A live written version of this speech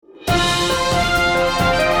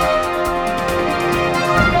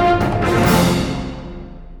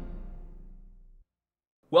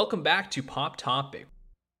welcome back to Pop Topic.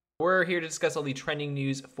 We're here to discuss all the trending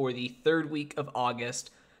news for the third week of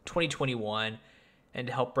August 2021. And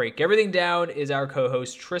to help break everything down is our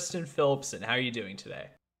co-host Tristan Phillipson. How are you doing today?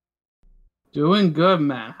 Doing good,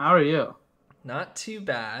 man. How are you? Not too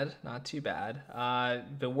bad. Not too bad.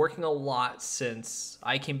 Been working a lot since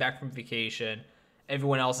I came back from vacation.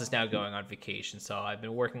 Everyone else is now going on vacation, so I've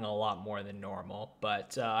been working a lot more than normal.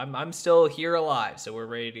 But I'm still here alive, so we're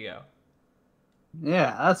ready to go.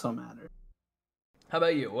 Yeah, that's what matters. How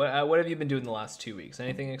about you? What have you been doing the last 2 weeks?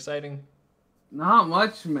 Anything exciting? Not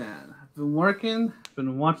much, man. I've been working,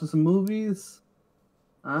 been watching some movies.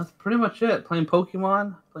 That's pretty much it. Playing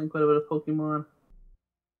Pokemon, playing quite a bit of Pokemon.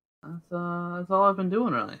 That's all I've been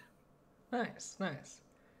doing, really. Nice.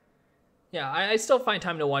 Yeah, I still find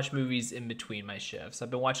time to watch movies in between my shifts.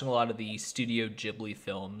 I've been watching a lot of the Studio Ghibli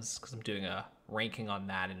films because I'm doing a ranking on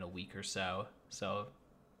that in a week or so. So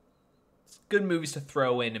it's good movies to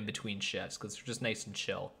throw in between shifts because they're just nice and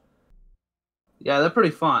chill. Yeah, they're pretty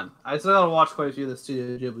fun. I still gotta watch quite a few of the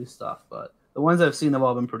Studio Ghibli stuff, but the ones I've seen have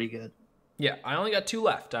all been pretty good. Yeah, I only got 2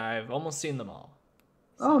 left. I've almost seen them all.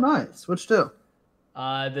 Oh, nice. Which two?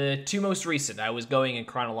 The 2 most recent. I was going in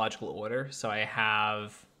chronological order, so I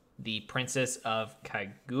have The Princess of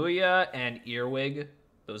Kaguya and Earwig.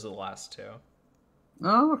 Those are the last 2.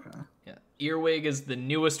 Oh, okay. Yeah, Earwig is the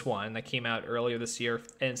newest one that came out earlier this year,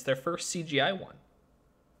 and it's their first CGI one.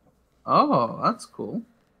 Oh, that's cool.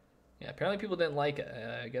 Yeah, apparently people didn't like it.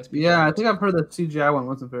 I guess. Yeah, I think I've heard the CGI one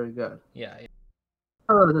wasn't very good. Yeah. I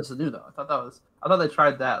thought this was new though. I thought they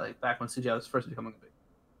tried that like back when CGI was first becoming big.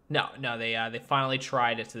 No, they finally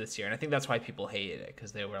tried it to this year, and I think that's why people hated it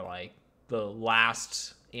because they were like the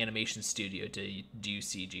last animation studio to do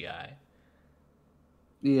CGI.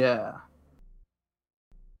 Yeah.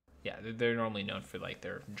 Yeah, they're normally known for like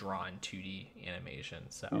their drawn 2D animation.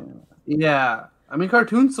 So. Yeah. I mean,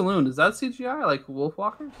 Cartoon Saloon, is that CGI like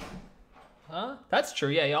Wolfwalkers? That's true.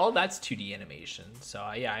 Yeah, all that's 2D animation.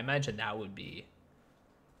 So yeah, I imagine that would be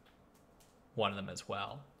one of them as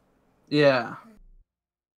well. Yeah.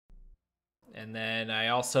 And then I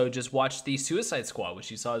also just watched the Suicide Squad,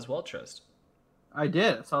 which you saw as well, Trist. I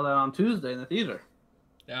did. I saw that on Tuesday in the theater.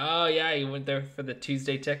 Oh yeah, you went there for the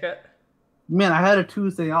Tuesday ticket? Man, I had a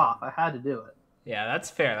Tuesday off. I had to do it. Yeah, that's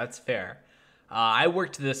fair. I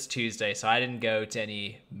worked this Tuesday, so I didn't go to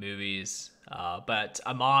any movies. But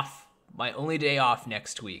I'm off. My only day off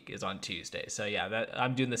next week is on Tuesday. So yeah,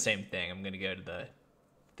 I'm doing the same thing. I'm gonna go to the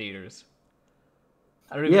theaters.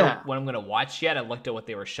 I don't even know what I'm gonna watch yet. I looked at what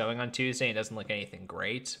they were showing on Tuesday. And it doesn't look anything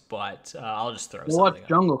great, but I'll just throw something. Watch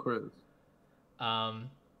Jungle Cruise.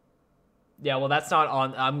 Yeah, well, that's not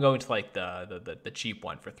on. I'm going to like the cheap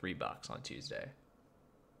one for $3 on Tuesday.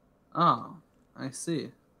 Oh, I see.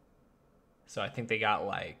 So I think they got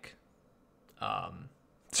like, I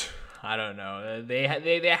don't know. They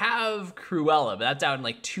have Cruella, but that's out in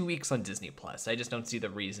like 2 weeks on Disney Plus. I just don't see the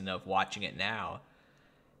reason of watching it now.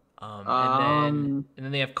 And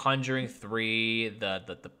then they have Conjuring 3,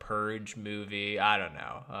 the Purge movie. I don't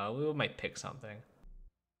know. We might pick something.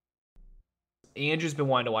 Andrew's been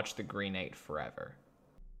wanting to watch The Green Knight forever.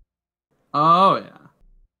 Oh yeah,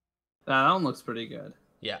 that one looks pretty good.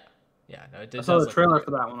 Yeah. No, I saw the trailer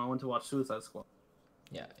for that one. I went to watch Suicide Squad.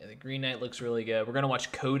 Yeah, The Green Knight looks really good. We're gonna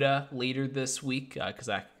watch Coda later this week because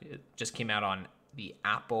it just came out on the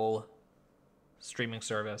Apple streaming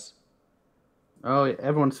service. Oh yeah,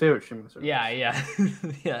 everyone's favorite streaming service. Yeah,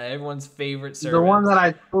 yeah, everyone's favorite service. The one that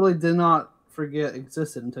I totally did not forget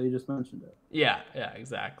existed until you just mentioned it. Yeah,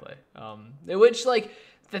 exactly. Which, like,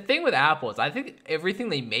 the thing with Apple is I think everything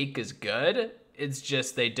they make is good. It's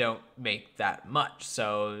just they don't make that much.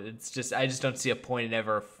 So I just don't see a point in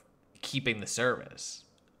ever keeping the service.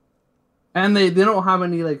 And they don't have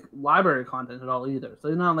any, like, library content at all either. So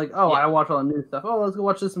they're not like, I watch all the new stuff. Oh, let's go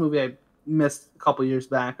watch this movie I missed a couple years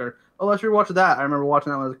back. Or, let's rewatch that. I remember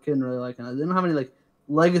watching that when I was a kid and really liking it. They don't have any, like,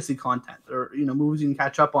 legacy content or, movies you can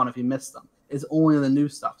catch up on if you missed them. It's only the new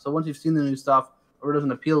stuff. So once you've seen the new stuff or it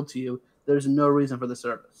doesn't appeal to you, there's no reason for the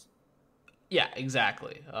service. Yeah,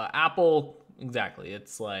 exactly. Apple, exactly.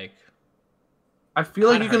 It's like... I feel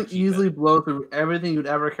like you can easily blow through everything you'd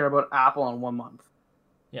ever care about Apple in 1 month.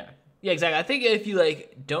 Yeah, exactly. I think if you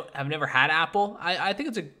have never had Apple, I think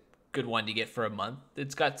it's a good one to get for a month.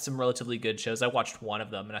 It's got some relatively good shows. I watched one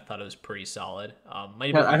of them and I thought it was pretty solid. I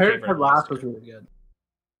heard Ted Lasso was really good.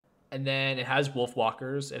 And then it has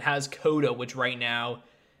Wolfwalkers. It has Coda, which right now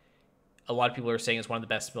a lot of people are saying is one of the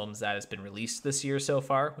best films that has been released this year so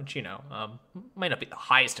far, which, might not be the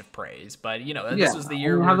highest of praise, but, this was the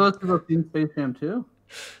year. Have those people seen Space Jam 2?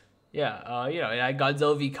 Yeah, it had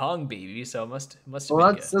Godzilla v Kong, baby, so it must have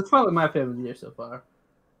been good. That's probably my favorite of the year so far.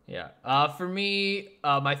 Yeah. For me,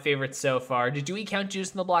 my favorite so far. Did we count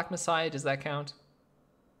Judas and the Black Messiah? Does that count?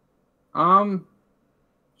 Um,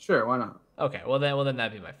 sure, why not? Okay. Well then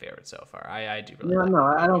that'd be my favorite so far. I do really Yeah, like no,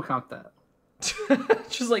 I don't count that. it.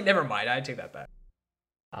 Just like never mind. I take that back.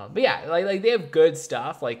 But yeah, like they have good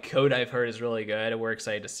stuff. Like Code, I've heard is really good, and we're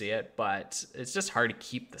excited to see it. But it's just hard to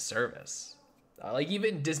keep the service. Like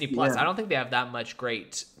even Disney Plus, Yeah. I don't think they have that much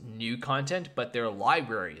great new content, but their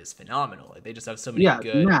library is phenomenal. Like they just have so many Yeah,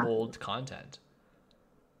 good yeah. old content.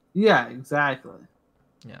 Yeah, exactly.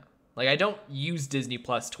 Yeah. Like I don't use Disney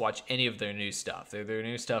Plus to watch any of their new stuff. Their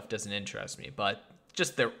new stuff doesn't interest me, but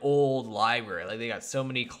just their old library. Like they got so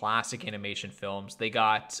many classic animation films. They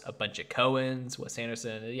got a bunch of Coens, Wes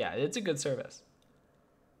Anderson. Yeah, it's a good service.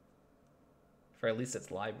 For at least its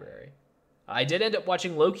library. I did end up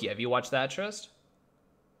watching Loki. Have you watched that, Trist?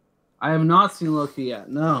 I have not seen Loki yet.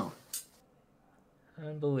 No.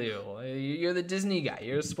 Unbelievable. You're the Disney guy.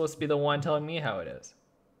 You're supposed to be the one telling me how it is.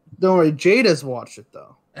 Don't worry, Jada's watched it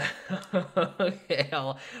though. Okay,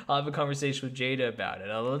 I'll have a conversation with Jada about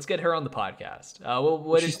it. Let's get her on the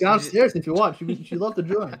podcast. She's downstairs if you want. She'd love to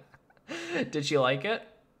join. Did she like it?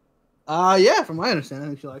 Yeah, from my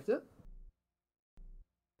understanding, she liked it.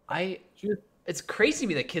 It's crazy to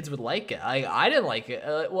me that kids would like it. I didn't like it.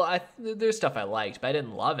 There's stuff I liked, but I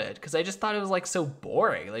didn't love it because I just thought it was like so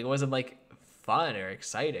boring. Like it wasn't like fun or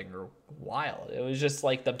exciting or wild. It was just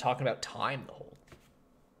like them talking about time the whole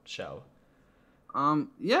show.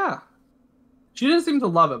 Yeah. She didn't seem to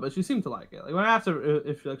love it, but she seemed to like it. Like when I asked her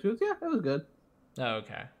if she liked it, she was, yeah, it was good. Oh,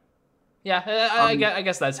 okay. Yeah, I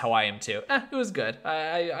guess that's how I am too. It was good.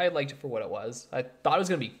 I liked it for what it was. I thought it was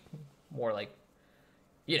gonna be more like,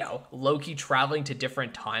 Loki traveling to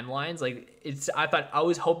different timelines. Like I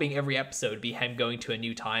was hoping every episode would be him going to a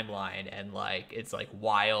new timeline and like it's like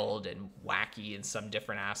wild and wacky in some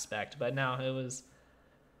different aspect. But no, it was.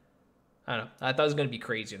 I don't know. I thought it was gonna be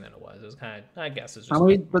crazier than it was. It was kind of. I guess it's just.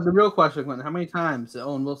 But the real question, Quentin, how many times did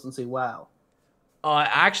Owen Wilson say "Wow"?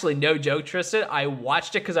 Actually, no joke, Tristan. I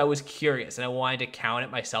watched it because I was curious and I wanted to count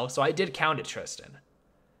it myself. So I did count it, Tristan.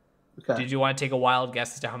 Okay. Did you want to take a wild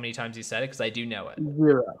guess as to how many times he said it? Because I do know it.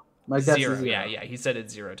 0. My guess Zero. is 0. Yeah. He said it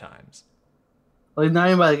 0 times. Like not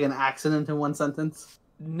even by like an accident in one sentence.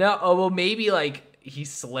 No. Oh well, maybe like he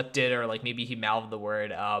slipped it or like maybe he mouthed the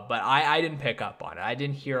word. But I didn't pick up on it. I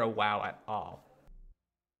didn't hear a wow at all.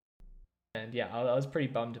 And yeah, I was pretty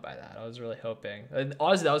bummed by that. I was really hoping. And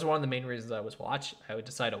honestly, that was one of the main reasons I would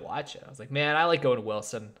decide to watch it. I was like, man, I like Owen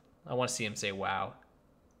Wilson. I want to see him say wow.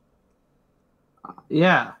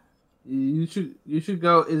 Yeah. You should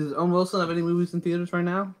go. Is Owen Wilson have any movies in theaters right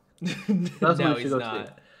now? No, he's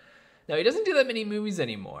not. No, he doesn't do that many movies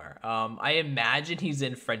anymore. I imagine he's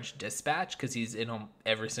in French Dispatch because he's in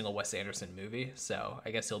every single Wes Anderson movie. So I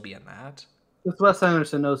guess he'll be in that. Because Wes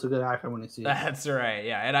Anderson knows a good actor when he sees it. That's right.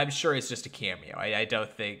 Yeah, and I'm sure it's just a cameo. I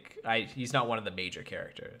don't think he's not one of the major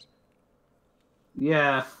characters.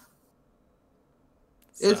 Yeah.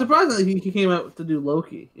 So. It's surprising that he came out to do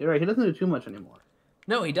Loki. You're right. He doesn't do too much anymore.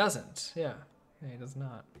 No, he doesn't. Yeah, he does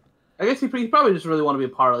not. I guess he probably just really want to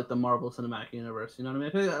be a part of like the Marvel Cinematic Universe. You know what I mean?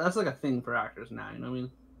 I feel like that's like a thing for actors now. You know what I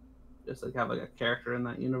mean? Just like have like a character in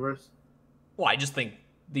that universe. Well, I just think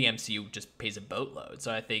the MCU just pays a boatload,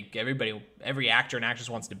 so I think every actor and actress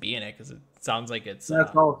wants to be in it because it sounds like it's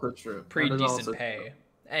that's also true. Pretty decent pay, true.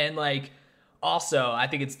 And like also I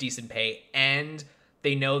think it's decent pay, and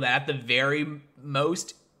they know that at the very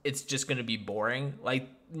most it's just going to be boring. Like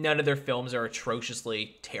none of their films are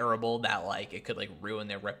atrociously terrible that like it could like ruin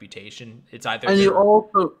their reputation. It's either and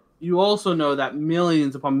you also know that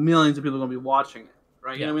millions upon millions of people are going to be watching it,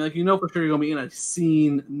 right? Yeah. You know what I mean? Like for sure you're going to be in a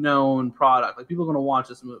seen, known product. Like people are going to watch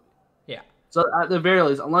this movie. Yeah. So at the very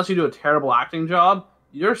least, unless you do a terrible acting job,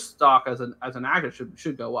 your stock as an actor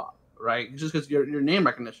should go up, right? Just because your name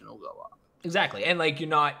recognition will go up. Exactly, and like you're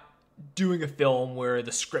not doing a film where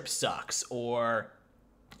the script sucks or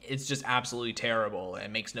it's just absolutely terrible and it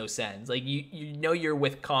makes no sense. Like you're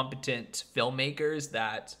with competent filmmakers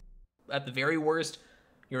that at the very worst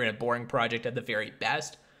you're in a boring project, at the very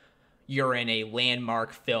best you're in a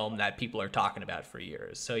landmark film that people are talking about for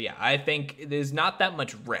years. So yeah, I think there's not that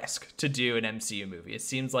much risk to do an MCU movie. It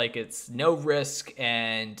seems like it's no risk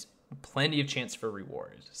and plenty of chance for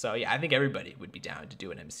reward. So yeah, I think everybody would be down to do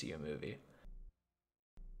an MCU movie.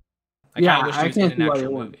 I wish he was in an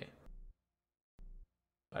actual movie.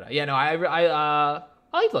 But yeah, no, I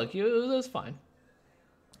liked Loki. It was fine.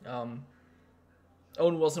 Owen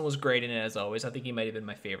Wilson was great in it as always. I think he might have been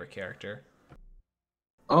my favorite character.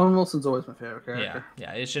 Owen Wilson's always my favorite character.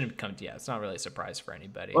 Yeah, it shouldn't come to it's not really a surprise for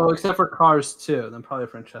anybody. Well, except for Cars 2, then probably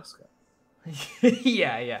Francesca.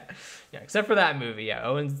 Yeah. Except for that movie, yeah.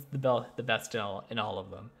 Owen's the best in all of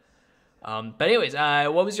them. But anyways,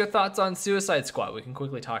 what was your thoughts on Suicide Squad? We can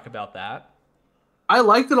quickly talk about that. I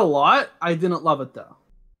liked it a lot. I didn't love it though.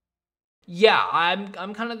 Yeah,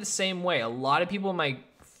 I'm kind of the same way. A lot of people in my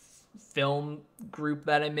film group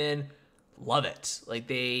that I'm in love it. Like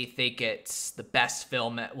they think it's the best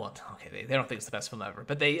film. Well, okay, they don't think it's the best film ever,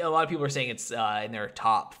 but a lot of people are saying it's in their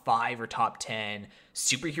top 5 or top 10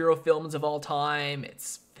 superhero films of all time.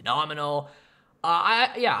 It's phenomenal.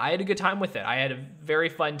 I had a good time with it. I had a very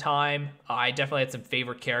fun time. I definitely had some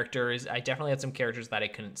favorite characters. I definitely had some characters that I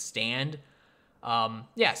couldn't stand.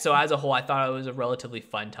 So as a whole, I thought it was a relatively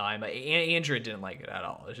fun time. Andrea didn't like it at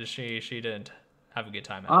all. It's just she didn't have a good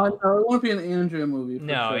time at all. No, it won't be an Andrea movie.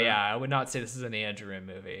 No, sure. yeah, I would not say this is an Andrea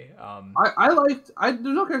movie. There's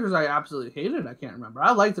no characters I absolutely hated. I can't remember.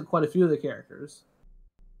 I liked quite a few of the characters.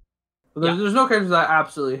 But there's no characters I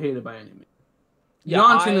absolutely hated by any means. Yeah,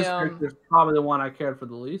 John Cena's character is probably the one I cared for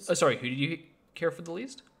the least. Oh, sorry, who did you care for the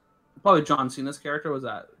least? Probably John Cena's character. Was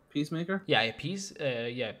that Peacemaker? Yeah,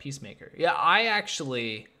 Peacemaker. Yeah, I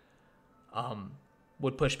actually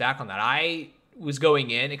would push back on that. I was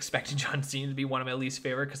going in expecting John Cena to be one of my least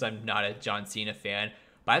favorite because I'm not a John Cena fan.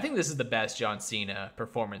 But I think this is the best John Cena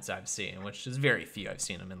performance I've seen, which is very few. I've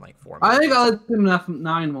seen him in like 4 movies. I think I liked him in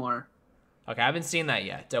F9 more. Okay, I haven't seen that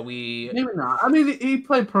yet. Maybe not. I mean, he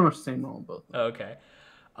played pretty much the same role in both. Okay.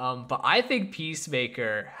 But I think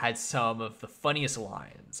Peacemaker had some of the funniest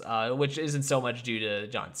lines, which isn't so much due to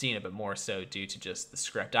John Cena, but more so due to just the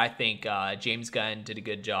script. I think James Gunn did a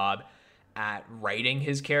good job at writing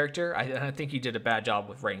his character. I think he did a bad job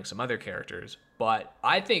with writing some other characters. But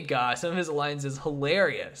I think some of his lines is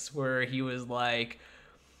hilarious, where he was like...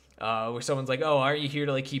 where someone's like, "Oh, aren't you here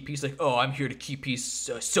to like keep peace?" Like, "Oh, I'm here to keep peace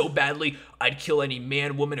so badly I'd kill any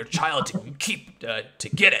man, woman, or child to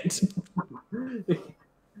get it."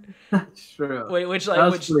 That's true. Which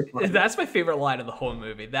that's my favorite line of the whole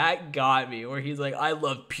movie. That got me. Where he's like, "I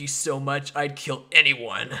love peace so much I'd kill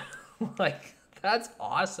anyone." Like that's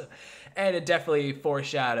awesome, and it definitely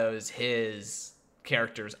foreshadows his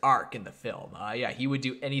character's arc in the film. He would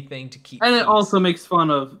do anything to keep and peace. It also makes fun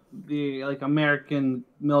of the like American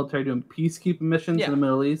military doing peacekeeping missions in the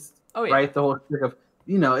Middle East. Oh yeah, right. The whole trick of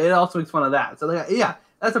it also makes fun of that. So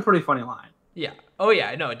that's a pretty funny line. Yeah. Oh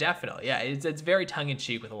yeah. No, definitely. Yeah, it's very tongue in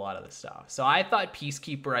cheek with a lot of the stuff. So I thought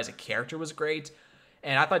Peacekeeper as a character was great,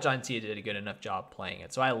 and I thought John Cena did a good enough job playing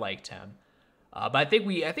it. So I liked him. But I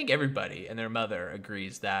think everybody and their mother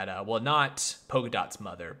agrees that not Polka Dot's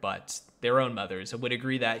mother, but their own mothers would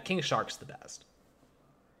agree that King Shark's the best.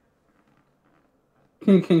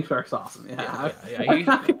 King Shark's awesome. Yeah.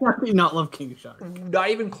 How can you not love King Shark? Not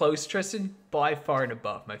even close, Tristan. By far and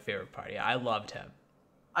above my favorite part. Yeah, I loved him.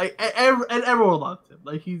 And everyone loved him.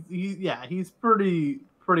 Like he's pretty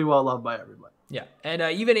well loved by everybody. Yeah, and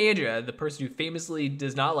even Andrea, the person who famously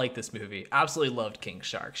does not like this movie, absolutely loved King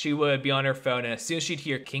Shark. She would be on her phone, and as soon as she'd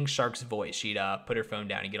hear King Shark's voice, she'd put her phone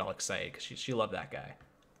down and get all excited because she loved that guy.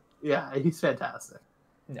 Yeah, he's fantastic.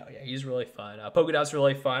 No, yeah, he's really fun. Polka Dot's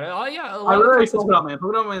really fun. Oh yeah, I really like Polka Dot Man.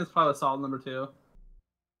 Polka Dot Man is probably a solid number 2.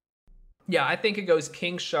 Yeah, I think it goes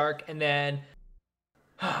King Shark, and then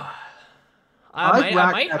I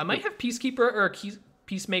might have Peacekeeper or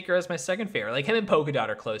Peacemaker as my second favorite. Like him and Polka Dot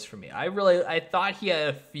are close for me. I thought he had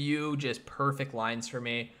a few just perfect lines for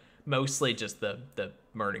me. Mostly just the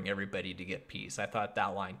murdering everybody to get peace. I thought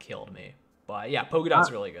that line killed me. But yeah, Polka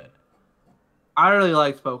Dot's really good. I really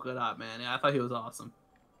liked Polka Dot Man. Yeah, I thought he was awesome.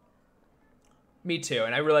 Me too,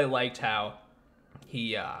 and I really liked how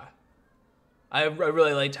he. I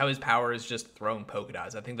really liked how his power is just throwing polka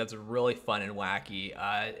dots. I think that's really fun and wacky.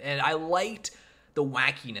 And I liked the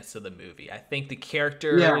wackiness of the movie. I think the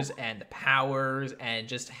characters and the powers and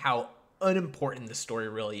just how unimportant the story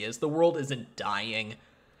really is. The world isn't dying.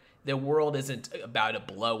 The world isn't about to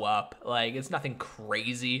blow up. Like, it's nothing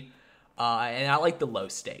crazy. And I like the low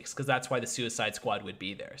stakes because that's why the Suicide Squad would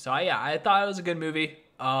be there. So I thought it was a good movie.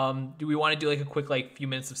 Do we want to do like a quick few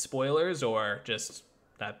minutes of spoilers or just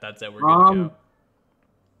that's it? We're good to go.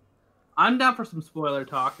 I'm down for some spoiler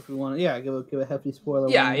talk if we want to. Yeah, give a hefty spoiler.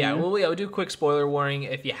 warning. We'll do a quick spoiler warning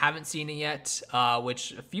if you haven't seen it yet,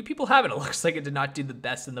 which a few people haven't. It looks like it did not do the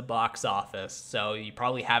best in the box office, so you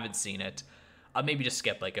probably haven't seen it. Maybe just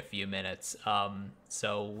skip like a few minutes.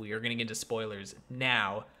 So we are going to get into spoilers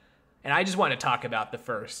now. And I just want to talk about the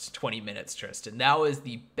first 20 minutes, Tristan. That was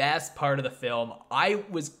the best part of the film. I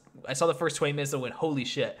saw the first 20 minutes and went, holy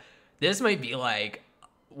shit, this might be like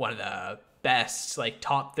one of the best like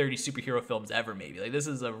top 30 superhero films ever. Maybe like this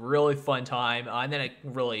is a really fun time, and then it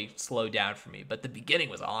really slowed down for me. But the beginning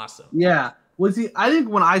was awesome. Yeah. Was he? I think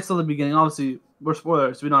when I saw the beginning, obviously we're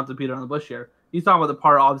spoilers, so we don't have to beat around the bush here. He's talking about the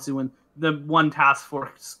part obviously when the one task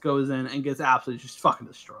force goes in and gets absolutely just fucking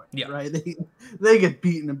destroyed. Yeah. Right. They get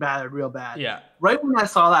beaten and battered real bad. Yeah. Right when I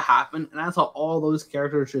saw that happen, and I saw all those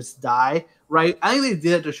characters just die. Right. I think they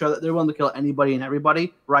did it to show that they're willing to kill anybody and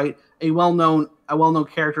everybody. Right. A well-known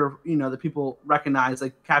character, that people recognize,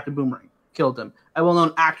 like Captain Boomerang, killed him. A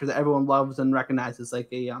well-known actor that everyone loves and recognizes, like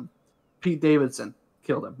a Pete Davidson,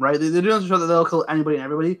 killed him. Right? They're doing to show that they'll kill anybody and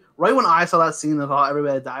everybody. Right when I saw that scene of all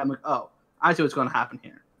everybody die, I'm like, oh, I see what's going to happen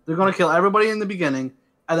here. They're going to kill everybody in the beginning,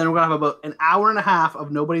 and then we're going to have about an hour and a half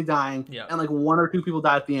of nobody dying, and like 1 or 2 people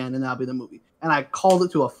die at the end, and that'll be the movie. And I called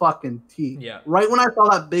it to a fucking T. Yeah. Right when I saw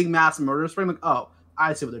that big mass murder spree, I'm like, oh,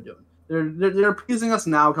 I see what they're doing. They're appeasing us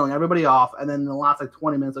now, killing everybody off, and then in the last like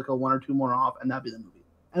 20 minutes, they'll kill 1 or 2 more off, and that'd be the movie.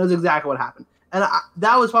 And it was exactly what happened. And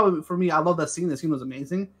that was probably, for me, I love that scene. The scene was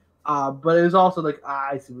amazing. But it was also like,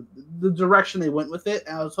 I see the direction they went with it,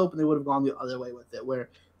 and I was hoping they would have gone the other way with it, where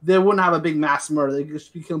they wouldn't have a big mass murder. They'd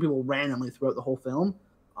just be killing people randomly throughout the whole film.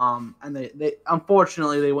 And they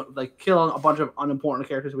unfortunately, they went like kill a bunch of unimportant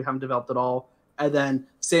characters we haven't developed at all, and then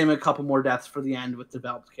save a couple more deaths for the end with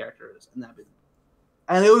developed characters,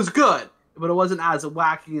 and it was good, but it wasn't as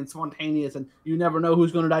wacky and spontaneous, and you never know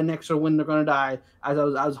who's going to die next or when they're going to die, as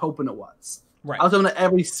I was hoping it was. Right. I was hoping that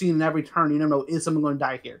every scene and every turn, you never know, is someone going to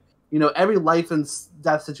die here? Every life and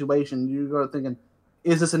death situation, you're going to thinking,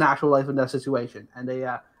 is this an actual life and death situation? And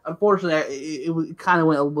unfortunately, it kind of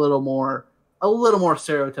went a little more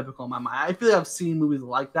stereotypical in my mind. I feel like I've seen movies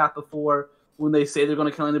like that before, when they say they're going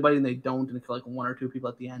to kill anybody and they don't, and they kill like 1 or 2 people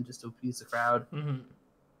at the end just to appease the crowd. Mm-hmm.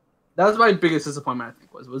 That was my biggest disappointment, I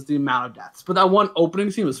think, was the amount of deaths. But that one opening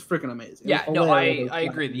scene was freaking amazing. Yeah, no, I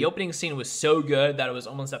agree. The opening scene was so good that it was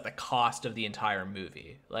almost at the cost of the entire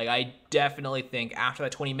movie. Like, I definitely think after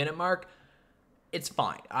that 20-minute mark, it's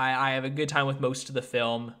fine. I have a good time with most of the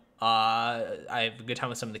film. I have a good time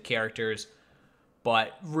with some of the characters.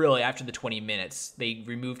 But really, after the 20 minutes, they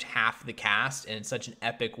removed half of the cast in such an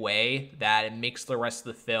epic way that it makes the rest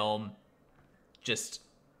of the film just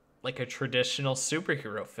like a traditional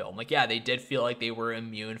superhero film. Like, yeah, they did feel like they were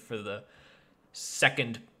immune for the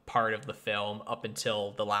second part of the film up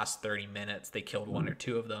until the last 30 minutes. They killed 1 or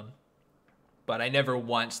 2 of them. But I never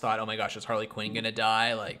once thought, oh my gosh, is Harley Quinn going to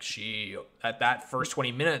die? Like, she, at that first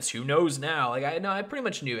 20 minutes, who knows now? Like, I pretty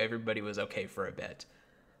much knew everybody was okay for a bit.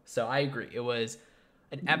 So I agree. It was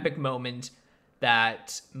an epic moment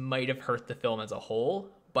that might have hurt the film as a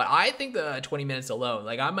whole. But I think the 20 minutes alone,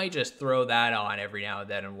 like, I might just throw that on every now and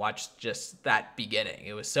then and watch just that beginning.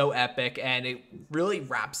 It was so epic, and it really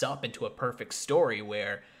wraps up into a perfect story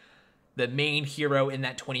where the main hero in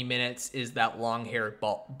that 20 minutes is that long-haired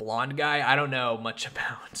blonde guy. I don't know much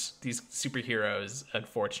about these superheroes,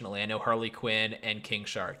 unfortunately. I know Harley Quinn and King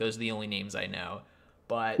Shark. Those are the only names I know.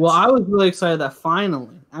 But well, I was really excited that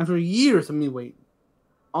finally, after years of me waiting,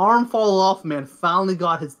 Arm Fall Off Man finally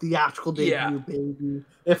got his theatrical debut, baby.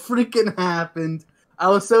 It freaking happened. I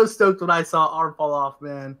was so stoked when I saw Arm Fall Off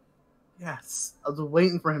Man. Yes, I was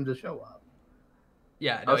waiting for him to show up.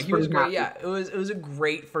 Yeah, no, he was great. Yeah, it was a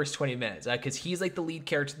great first 20 minutes because he's like the lead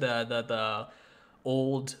character, the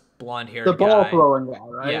old blonde-haired guy. The ball-throwing guy,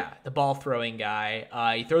 right? Yeah, the ball-throwing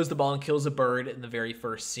guy. He throws the ball and kills a bird in the very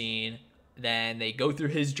first scene. Then they go through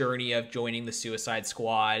his journey of joining the Suicide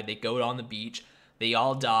Squad. They go on the beach. They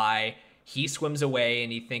all die. He swims away,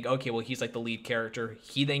 and you think, okay, well, he's like the lead character.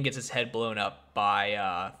 He then gets his head blown up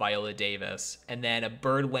by Viola Davis, and then a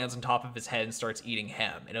bird lands on top of his head and starts eating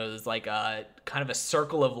him. And it was like a kind of a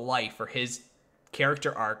circle of life for his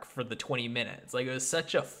character arc for the 20 minutes. Like, it was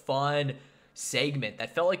such a fun segment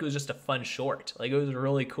that felt like it was just a fun short. Like, it was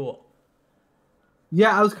really cool.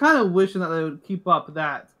 Yeah, I was kind of wishing that they would keep up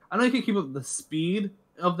that. I know you can keep up the speed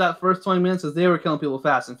of that first 20 minutes as they were killing people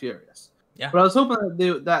fast and furious. Yeah. But I was hoping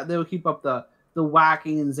that they would keep up the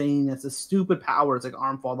wacky and zaniness, the stupid powers like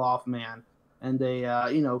Arm Fall Off Man, and they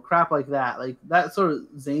crap like that, sort of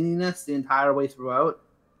zaniness the entire way throughout.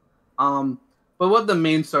 But what the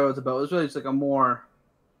main story was about was really just like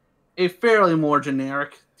a fairly more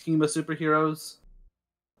generic team of superheroes.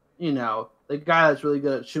 The guy that's really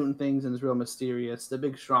good at shooting things and is real mysterious, the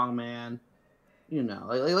big strong man.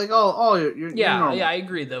 All your yeah, I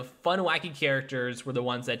agree. The fun, wacky characters were the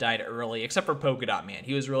ones that died early, except for Polka Dot Man.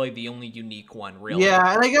 He was really the only unique one, really.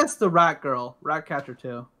 Yeah, and I guess the Rat Catcher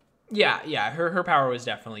too. Yeah, her power was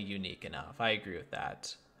definitely unique enough. I agree with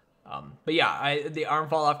that. But yeah, the Arm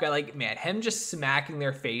Fall Off guy, like, man, him just smacking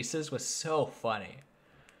their faces was so funny.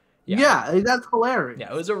 Yeah. Yeah, that's hilarious.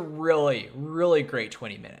 Yeah, it was a really, really great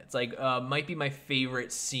 20 minutes. Like, might be my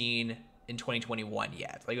favorite scene in 2021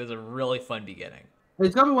 yet. Like, it was a really fun beginning.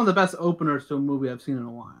 It's got to be one of the best openers to a movie I've seen in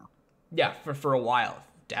a while. Yeah, for a while,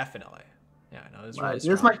 definitely. Yeah, no, it was really Like,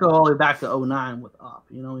 this strong. might go all the way back to 2009 with Up,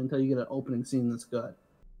 until you get an opening scene that's good.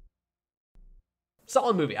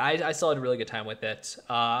 Solid movie. I still had a really good time with it.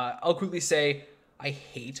 I'll quickly say I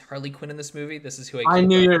hate Harley Quinn in this movie. This is who I I keep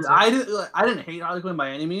knew going you. to. I didn't hate Harley Quinn by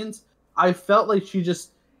any means. I felt like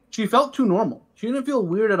she felt too normal. She didn't feel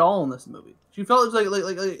weird at all in this movie. She felt like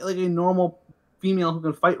a normal female who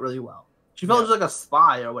can fight really well. She felt just like a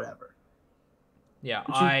spy or whatever. Yeah,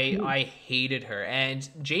 I hated her. And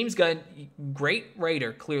James Gunn, great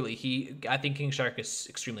writer, clearly. I think King Shark is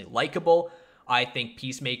extremely likable. I think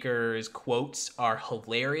Peacemaker's quotes are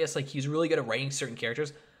hilarious. Like, he's really good at writing certain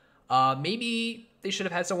characters. Maybe they should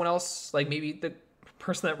have had someone else. Like, maybe the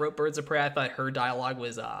person that wrote Birds of Prey, I thought her dialogue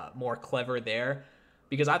was more clever there.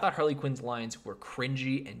 Because I thought Harley Quinn's lines were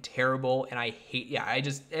cringy and terrible. And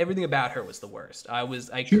everything about her was the worst. I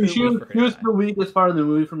couldn't wait for her. She was the weakest part of the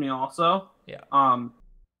movie for me also. Yeah.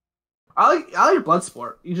 I like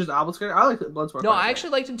Bloodsport. You just Albert character. I like Bloodsport. No, I actually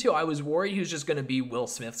liked him too. I was worried he was just going to be Will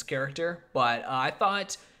Smith's character, but I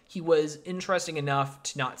thought he was interesting enough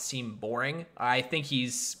to not seem boring. I think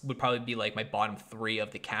would probably be like my bottom 3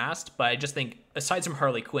 of the cast, but I just think aside from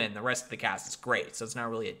Harley Quinn, the rest of the cast is great, so it's not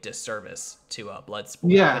really a disservice to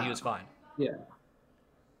Bloodsport. Yeah, but he was fine. Yeah.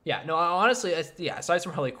 Yeah, no, honestly, aside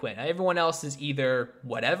from Harley Quinn, everyone else is either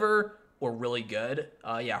whatever or really good.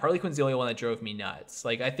 Harley Quinn's the only one that drove me nuts.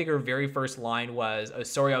 Like, I think her very first line was, "Oh,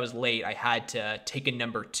 sorry I was late. I had to take a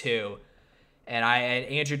number 2." And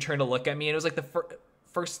Andrew turned to look at me, and it was like the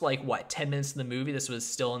first 10 minutes of the movie. This was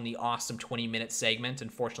still in the awesome 20-minute segment.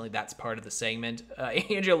 Unfortunately, that's part of the segment.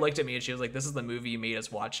 Andrew looked at me, and she was like, "This is the movie you made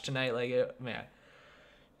us watch tonight?" Man.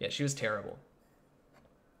 Yeah, she was terrible.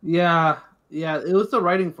 Yeah, it was the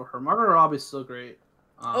writing for her. Margot Robbie's still great.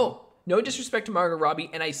 No disrespect to Margot Robbie,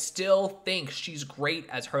 and I still think she's great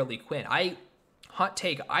as Harley Quinn. Hot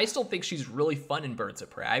take, I still think she's really fun in Birds of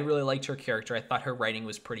Prey. I really liked her character. I thought her writing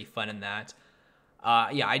was pretty fun in that.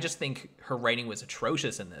 I just think her writing was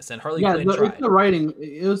atrocious in this, and Harley Quinn tried. It's the writing.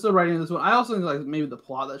 It was the writing in this one. I also think maybe the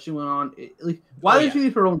plot that she went on. Why did she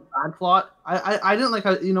need her own side plot? I didn't like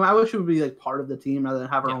how, I wish she would be part of the team rather than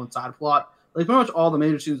have her own side plot. Pretty much all the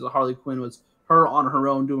major scenes of Harley Quinn was her on her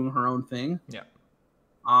own doing her own thing. Yeah.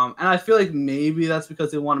 And I feel like maybe that's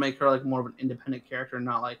because they want to make her more of an independent character,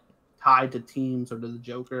 not tied to teams or to the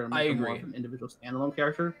Joker. I agree. More of an individual standalone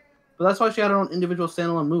character. But that's why she had her own individual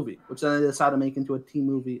standalone movie, which then they decided to make into a team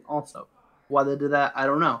movie also. Why they did that, I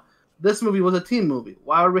don't know. This movie was a team movie.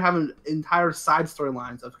 Why are we having entire side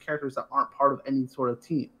storylines of characters that aren't part of any sort of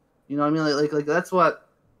team? You know what I mean? Like that's what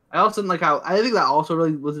I also didn't like. How I think that also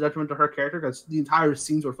really was a detriment to her character because the entire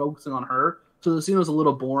scenes were focusing on her. So the scene was a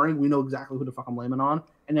little boring. We know exactly who the fuck I'm blaming on,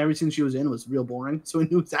 and every scene she was in was real boring. So we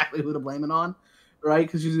knew exactly who to blame it on, right?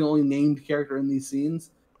 Because she's the only named character in these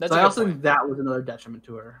scenes. So I also think that was another detriment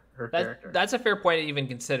to her character. That's a fair point to even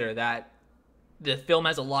consider, that the film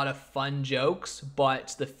has a lot of fun jokes,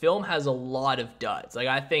 but the film has a lot of duds.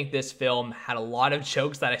 I think this film had a lot of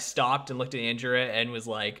jokes that I stopped and looked at Andrew and was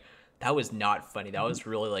like, that was not funny. That was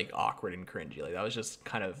really awkward and cringy. That was just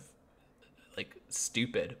kind of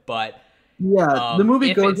stupid. But yeah, the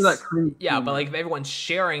movie goes to that cringe. Yeah, but if everyone's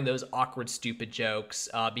sharing those awkward, stupid jokes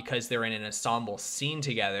because they're in an ensemble scene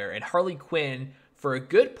together, and Harley Quinn, for a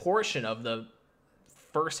good portion of the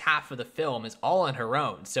first half of the film, is all on her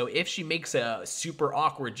own. So if she makes a super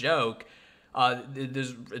awkward joke,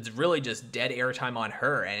 it's really just dead airtime on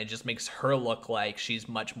her, and it just makes her look like she's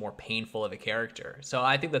much more painful of a character. So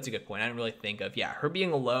I think that's a good point. I didn't really think of, her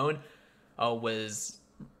being alone was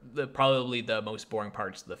probably the most boring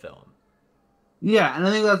parts of the film. Yeah, and I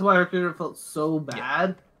think that's why her character felt so bad.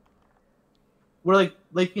 Yeah. Where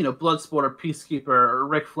Bloodsport or Peacekeeper or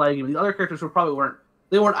Rick Flag, the other characters who weren't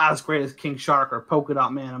as great as King Shark or Polka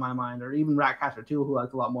Dot Man in my mind, or even Ratcatcher 2, who I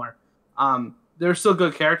liked a lot more. They're still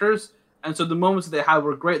good characters, and so the moments that they had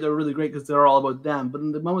were great. They were really great because they were all about them. But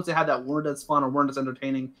in the moments they had that weren't as fun or weren't as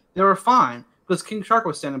entertaining, they were fine because King Shark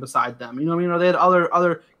was standing beside them. You know what I mean? Or they had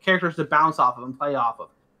other characters to bounce off of and play off of.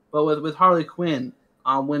 But with Harley Quinn,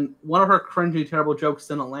 when one of her cringy, terrible jokes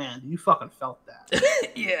didn't land, you fucking felt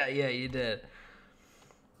that. Yeah, you did.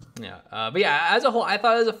 Yeah, but as a whole, I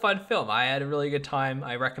thought it was a fun film. I had a really good time.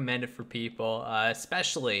 I recommend it for people,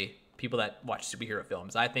 especially people that watch superhero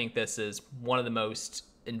films. I think this is one of the most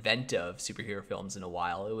inventive superhero films in a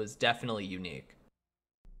while. It was definitely unique.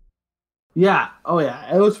 Yeah. Oh,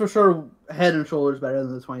 yeah. It was for sure head and shoulders better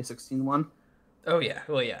than the 2016 one. Oh, yeah.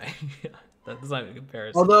 Well, yeah. That's not even a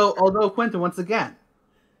comparison. Although Quentin, once again,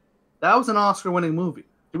 that was an Oscar-winning movie.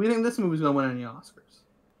 Do we think this movie's going to win any Oscars?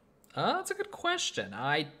 That's a good question.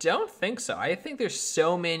 I don't think so. I think there's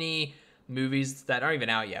so many movies that aren't even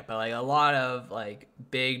out yet, but like a lot of like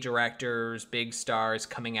big directors, big stars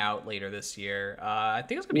coming out later this year. I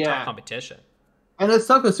think it's gonna be tough competition. And it's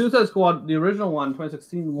tough because Suicide Squad, the original one,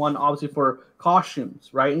 2016, won obviously for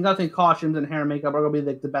costumes, right? And you gotta think costumes and hair and makeup are gonna be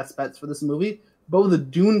like the best bets for this movie. But with the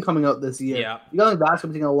Dune coming out this year, you gotta think that's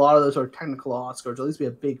gonna be taking a lot of those sort of technical Oscars, or at least be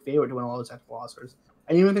a big favorite to win all those technical Oscars.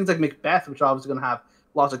 And even things like Macbeth, which are obviously gonna have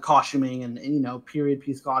lots of costuming and period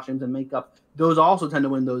piece costumes and makeup, those also tend to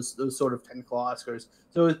win those sort of technical Oscars.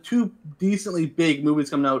 So with two decently big movies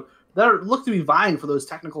coming out that look to be vying for those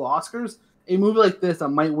technical Oscars, a movie like this that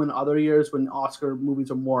might win other years when Oscar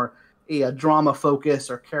movies are more a drama focus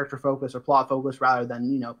or character focus or plot focus rather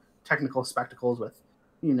than technical spectacles with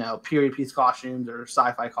period piece costumes or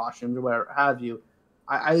sci-fi costumes or whatever have you.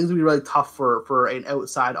 I think it's gonna be really tough for an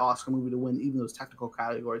outside Oscar movie to win even those technical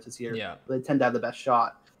categories this year. Yeah, they tend to have the best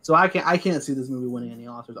shot. So I can't see this movie winning any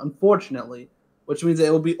Oscars, unfortunately, which means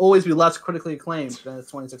it will always be less critically acclaimed than its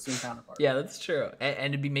 2016 counterpart. Yeah, that's true, and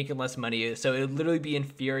it'd be making less money, so it would literally be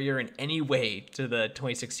inferior in any way to the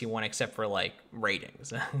 2016 one, except for like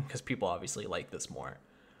ratings, because people obviously like this more.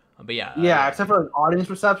 But yeah, except for like, audience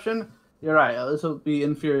reception. You're right. This will be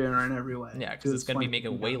inferior in every way. Yeah, because it's going to be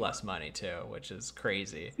making way less money, too, which is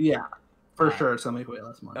crazy. Yeah, for sure. It's going to make way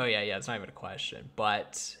less money. Oh, yeah, it's not even a question.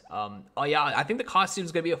 But, I think the costume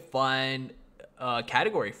is going to be a fun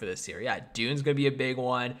category for this year. Yeah, Dune's going to be a big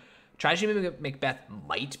one. Tragedy Macbeth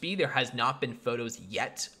might be. There has not been photos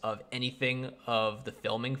yet of anything of the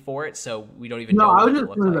filming for it, so we don't even know what it looks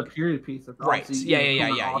like. No, I was just a period piece. Right.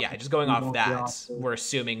 Yeah. Just going off that, we're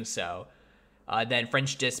assuming so. Then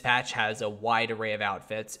French Dispatch has a wide array of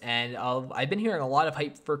outfits, and I've been hearing a lot of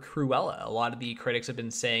hype for Cruella. A lot of the critics have been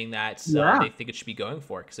saying that they think it should be going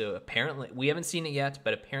for it. So apparently, we haven't seen it yet,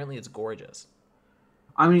 but apparently it's gorgeous.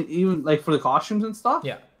 I mean, even like for the costumes and stuff.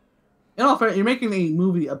 Yeah. You're making a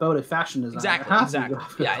movie about a fashion designer. Exactly.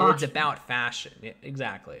 Yeah, it's about fashion. Yeah,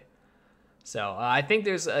 exactly. So I think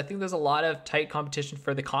there's a lot of tight competition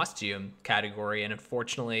for the costume category, and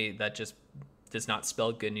unfortunately, that just does not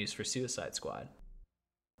spell good news for Suicide Squad.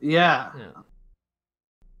 Yeah.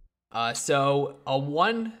 So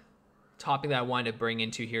one topic that I wanted to bring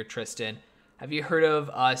into here, Tristan, have you heard of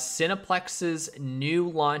Cineplex's new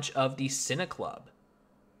launch of the CineClub?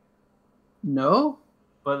 No,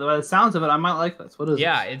 but by the sounds of it, I might like this. What is it?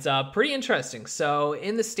 Yeah, it's pretty interesting. So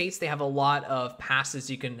in the States, they have a lot of passes.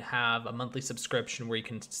 You can have a monthly subscription where you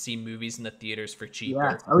can see movies in the theaters for cheaper.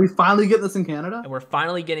 Yeah. Are we finally getting this in Canada? And we're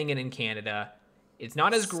finally getting it in Canada. It's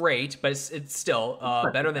not as great, but it's still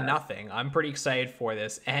better than nothing. I'm pretty excited for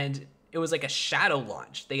this. And it was like a shadow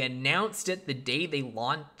launch. They announced it the day they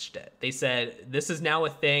launched it. They said, this is now a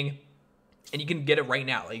thing, and you can get it right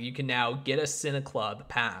now. Like, you can now get a CineClub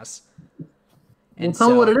pass. And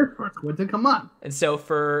tell me what it is first. What did come on? And so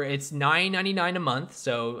it's $9.99 a month,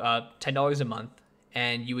 so $10 a month.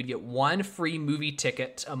 And you would get one free movie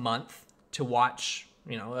ticket a month to watch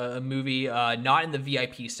a movie, not in the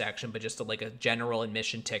VIP section, but just like a general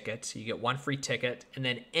admission ticket. You get one free ticket, and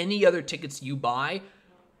then any other tickets you buy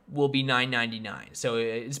will be $9.99. So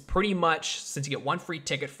it's pretty much, since you get one free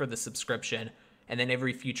ticket for the subscription, and then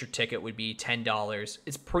every future ticket would be $10.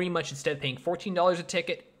 It's pretty much, instead of paying $14 a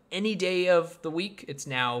ticket any day of the week, it's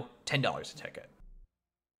now $10 a ticket.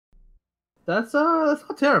 That's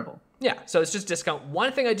not terrible. Yeah, so it's just discount.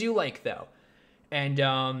 One thing I do like, though, and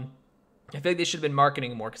I feel like they should have been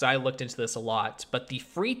marketing more, because I looked into this a lot, but the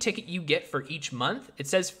free ticket you get for each month, it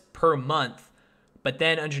says per month, but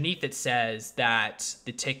then underneath it says that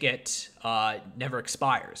the ticket never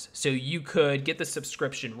expires. So you could get the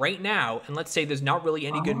subscription right now, and let's say there's not really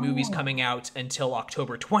any good movies coming out until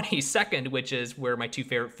October 22nd, which is where my two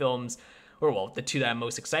favorite films, or well, the two that I'm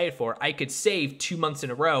most excited for, I could save 2 months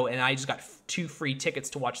in a row, and I just got 2 free tickets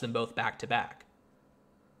to watch them both back to back.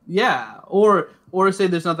 Yeah, or say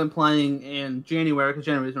there's nothing playing in January, because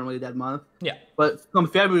January is normally a dead month. Yeah. But come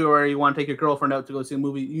February, you want to take your girlfriend out to go see a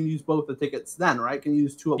movie, you can use both the tickets then, right? Can you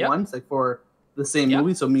use 2 at once, like for the same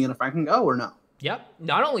movie, so me and a friend can go, or no? Yep.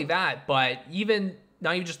 Not only that, but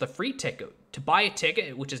not even just the free ticket. To buy a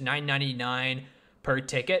ticket, which is $9.99 per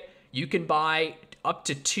ticket, you can buy up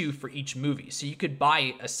to 2 for each movie. So you could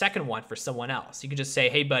buy a second one for someone else. You could just say,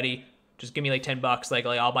 hey, buddy, just give me like $10, like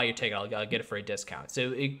I'll buy your ticket, I'll get it for a discount.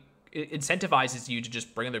 So it incentivizes you to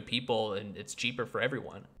just bring other people, and it's cheaper for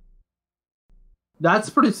everyone.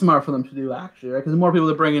 That's pretty smart for them to do, actually, right? Because the more people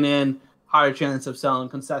they're bringing in, higher chance of selling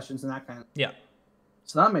concessions and that kind of. Yeah.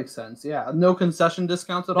 So that makes sense. Yeah, no concession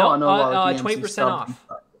discounts at No, all. I know a lot of 20% off.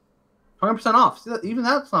 20% off. See, even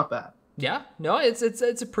that's not bad. Yeah, no, it's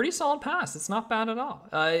a pretty solid pass. It's not bad at all.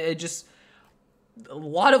 It just a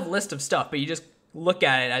lot of list of stuff, but you just look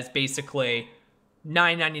at it as basically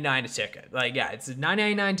 $9.99 a ticket. Like, yeah, it's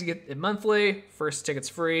 $9.99 to get it monthly. First ticket's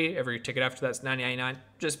free. Every ticket after that's $9.99.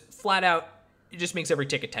 Just flat out, it just makes every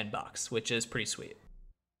ticket $10, which is pretty sweet.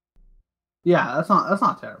 Yeah, that's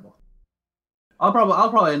not terrible. I'll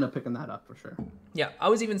probably end up picking that up for sure. Yeah, I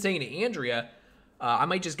was even saying to Andrea, I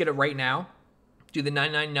might just get it right now. Do the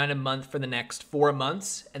 $9.99 a month for the next 4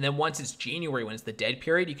 months, and then once it's January, when it's the dead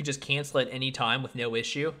period, you can just cancel it any time with no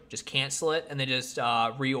issue. Just cancel it, and then just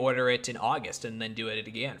reorder it in August, and then do it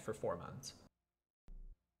again for 4 months.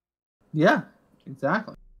 Yeah,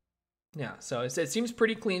 exactly. Yeah, so it seems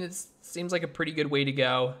pretty clean. It seems like a pretty good way to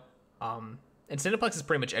go. And Cineplex is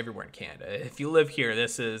pretty much everywhere in Canada. If you live here,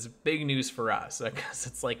 this is big news for us because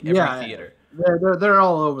it's like every theater. They're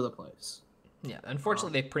all over the place. Yeah,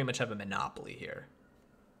 unfortunately, they pretty much have a monopoly here.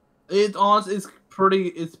 It's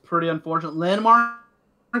pretty unfortunate. Landmark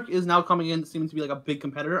is now coming in, seeming to be like a big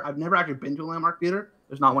competitor. I've never actually been to a Landmark theater.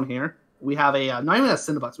 There's not one here. We have not even a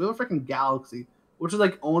Cineplex. We have a freaking Galaxy, which is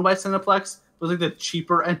like owned by Cineplex, but it's like the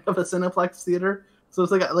cheaper end of a Cineplex theater. So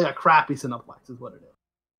it's like a crappy Cineplex is what it is.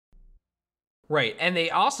 Right, and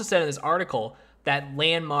they also said in this article that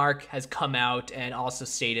Landmark has come out and also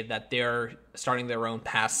stated that they're starting their own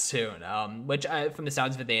pass soon, which from the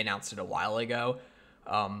sounds of it, they announced it a while ago.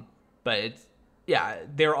 But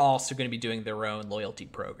they're also going to be doing their own loyalty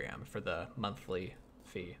program for the monthly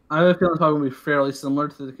fee. I have a feeling it's probably going to be fairly similar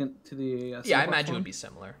to the yeah, I imagine it would be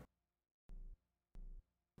similar.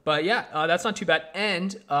 But yeah, that's not too bad.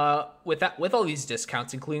 And with all these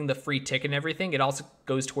discounts, including the free ticket and everything, it also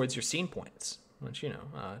goes towards your scene points, which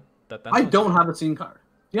I don't have a scene card.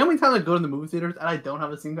 Do you know how many times I go to the movie theaters and I don't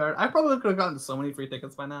have a scene card? I probably could have gotten so many free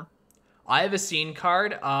tickets by now. I have a scene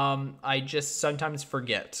card. I just sometimes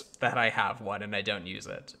forget that I have one and I don't use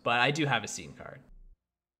it. But I do have a scene card.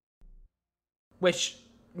 Which,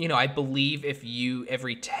 I believe if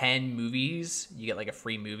every 10 movies, you get like a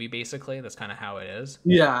free movie, basically. That's kind of how it is.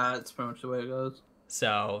 Yeah, that's pretty much the way it goes.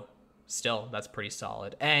 So, still, that's pretty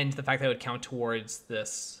solid. And the fact that it would count towards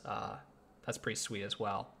this, that's pretty sweet as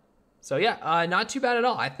well. So yeah, not too bad at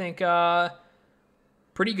all. I think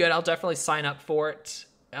pretty good. I'll definitely sign up for it.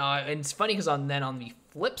 And it's funny because on the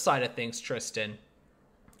flip side of things, Tristan,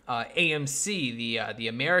 AMC, the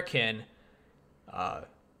American,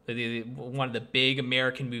 one of the big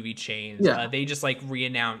American movie chains, they just like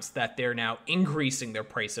re-announced that they're now increasing their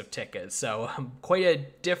price of tickets. So quite a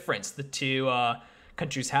difference the two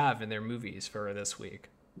countries have in their movies for this week.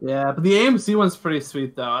 Yeah, but the AMC one's pretty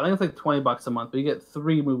sweet though. I think it's like $20 a month, but you get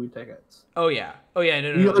 3 movie tickets. Oh yeah, no. Yeah,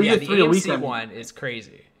 the AMC one is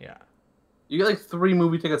crazy. Yeah, you get like 3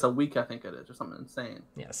 movie tickets a week. I think it is, or something insane.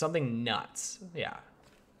 Yeah, something nuts. Yeah,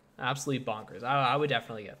 absolutely bonkers. I would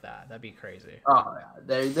definitely get that. That'd be crazy. Oh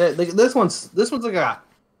yeah, this one's like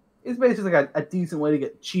it's basically like a decent way to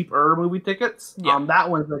get cheaper movie tickets. Yeah. That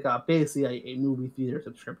one's like basically a movie theater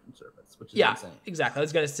subscription service, which is insane. Exactly. I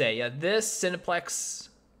was gonna say, this Cineplex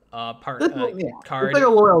card. It's like a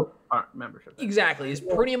loyal membership. Exactly. It's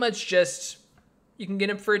pretty much just you can get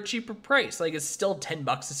it for a cheaper price. Like it's still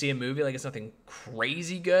 $10 to see a movie. Like it's nothing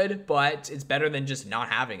crazy good, but it's better than just not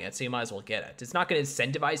having it. So you might as well get it. It's not going to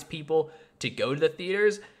incentivize people to go to the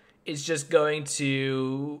theaters. It's just going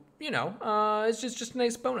to, it's just a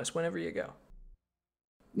nice bonus whenever you go.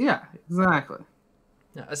 Yeah, exactly.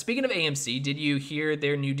 Now, speaking of AMC, did you hear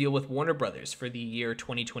their new deal with Warner Brothers for the year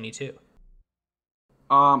 2022?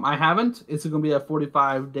 I haven't. It's going to be a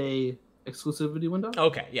 45-day exclusivity window.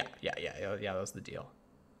 Okay, yeah. That was the deal.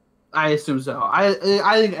 I assume so. I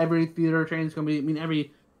think every theater chain is going to be. I mean,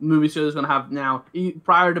 every movie studio is going to have now.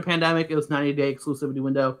 Prior to pandemic, it was 90-day exclusivity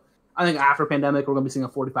window. I think after pandemic, we're going to be seeing a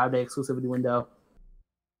 45-day exclusivity window,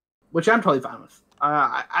 which I'm totally fine with.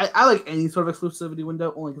 I like any sort of exclusivity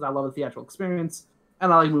window only because I love the theatrical experience.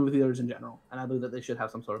 And I like movie theaters in general, and I believe that they should have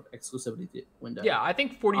some sort of exclusivity window. Yeah, I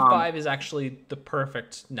think 45 is actually the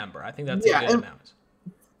perfect number. I think that's a good amount.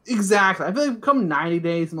 Exactly. I feel like come 90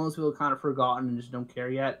 days, most people have kind of forgotten and just don't care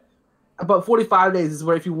yet. But 45 days is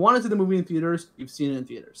where if you want to see the movie in theaters, you've seen it in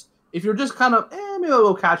theaters. If you're just kind of, maybe I'll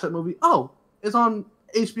go catch that movie. Oh, it's on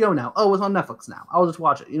HBO now. Oh, it's on Netflix now. I'll just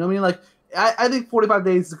watch it. You know what I mean? Like, I think 45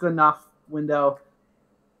 days is a good enough window.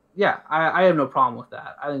 Yeah, I have no problem with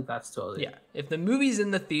that. I think that's totally... Yeah, if the movie's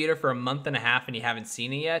in the theater for a month and a half and you haven't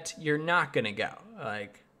seen it yet, you're not going to go.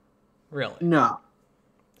 Like, really. No.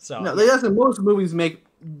 So no, listen, most movies make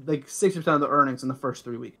like 60% of the earnings in the first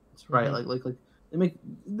 3 weeks, right? Mm-hmm. Like They make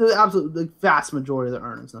the absolute the vast majority of their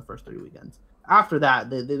earnings in the first 3 weekends. After that,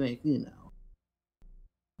 they make,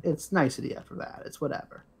 it's nicety after that. It's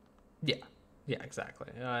whatever. Yeah, exactly.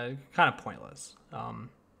 Kind of pointless.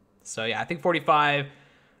 So yeah, I think 45.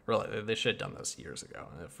 Really, they should have done this years ago.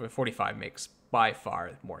 45 makes by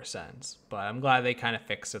far more sense. But I'm glad they kind of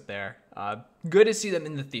fixed it there. Good to see them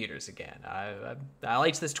in the theaters again. I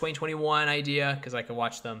liked this 2021 idea because I could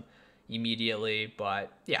watch them immediately.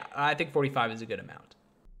 But yeah, I think 45 is a good amount.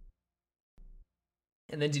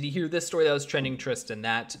 And then did you hear this story that was trending, Tristan?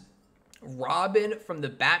 That Robin from the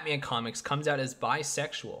Batman comics comes out as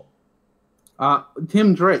bisexual.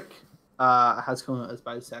 Tim Drake has come out as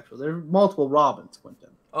bisexual. There are multiple Robins, Quentin.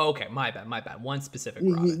 Oh, okay, my bad. One specific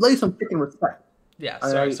Robin. Lay some freaking respect. Yeah,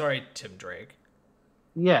 sorry, Tim Drake.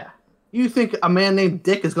 Yeah. You think a man named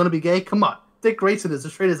Dick is going to be gay? Come on. Dick Grayson is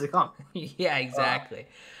as straight as they come. Yeah, exactly.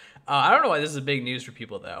 I don't know why this is big news for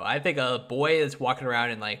people, though. I think a boy that's walking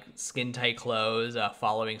around in, like, skin-tight clothes,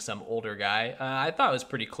 following some older guy, I thought it was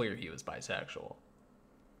pretty clear he was bisexual.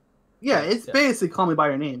 Yeah, it's basically Call Me By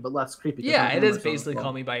Your Name, but less creepy. Yeah, it is basically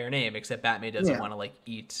Call Me By Your Name, except Batman doesn't want to, like,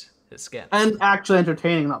 eat his skin. And actually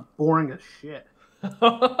entertaining, not boring as shit.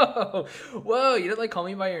 Whoa, you didn't like Call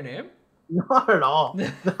Me By Your Name? Not at all.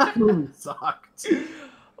 That movie sucked.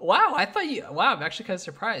 Wow, I'm actually kind of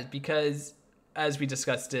surprised because, as we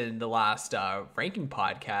discussed in the last ranking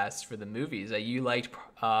podcast for the movies, you liked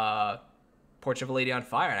Portrait of a Lady on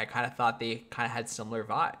Fire, and I kind of thought they kind of had similar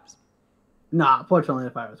vibes. Nah, Portrait of a Lady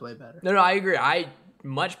on Fire was way better. No, I agree. I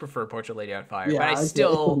much prefer Portrait of a Lady on Fire, but I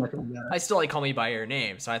still like Call Me By Your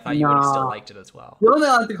Name, so I thought you would have still liked it as well. The only thing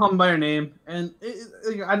I like to Call Me By Your Name, and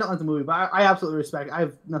I don't like the movie, but I absolutely respect. I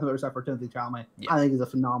have nothing but respect for Timothée Chalamet. Yeah. I think he's a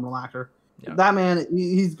phenomenal actor. Yeah. That man,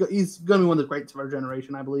 he's going to be one of the greats of our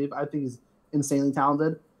generation, I believe. I think he's insanely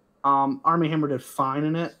talented. Armie Hammer did fine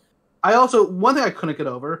in it. One thing I couldn't get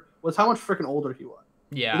over was how much freaking older he was.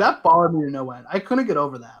 Yeah, that bothered me to no end. I couldn't get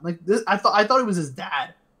over that. Like this, I thought he was his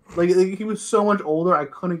dad. Like he was so much older. I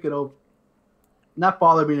couldn't get over. And that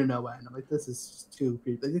bothered me to no end. I'm like, this is too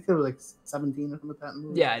creepy. Like, he was like 17 or something like that in the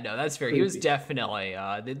movie. Yeah, no, that's fair. He was definitely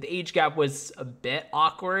the age gap was a bit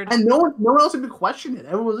awkward. And no one else even questioned it.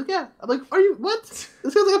 Everyone was like, yeah. I'm like, are you what?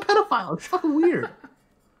 This guy's like a pedophile. It's fucking weird.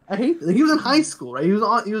 I hate it. Like, he was in high school, right? He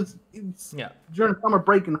was during summer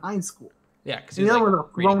break in high school. Yeah, because he was a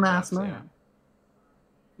grown ass man.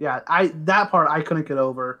 Yeah, that part I couldn't get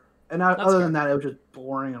over. And other than that, it was just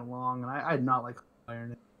boring and long, and I did not like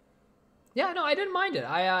Iron. Yeah, no, I didn't mind it.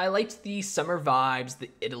 I liked the summer vibes, the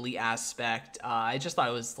Italy aspect. I just thought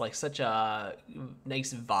it was like such a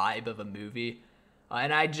nice vibe of a movie.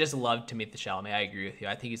 And I just loved Timothée Chalamet. I agree with you.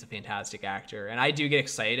 I think he's a fantastic actor. And I do get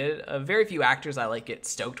excited. Very few actors I like get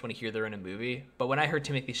stoked when I hear they're in a movie. But when I heard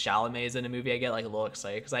Timothée Chalamet is in a movie, I get like a little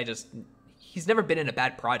excited because he's never been in a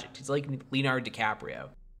bad project. He's like Leonardo DiCaprio.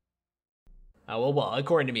 Well,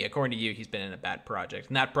 according to me, according to you, he's been in a bad project,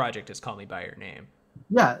 and that project is Call Me By Your Name.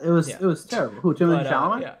 Yeah, it was terrible. Who, Timothée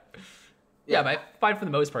Chalamet? Yeah, but I find for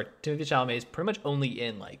the most part, Timothée Chalamet is pretty much only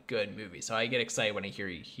in like good movies, so I get excited when I hear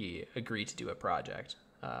he agreed to do a project.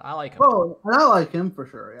 I like him. Oh, and I like him for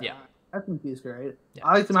sure. Yeah, I think he's great. Yeah.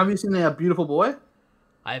 I like him. Have you seen A Beautiful Boy?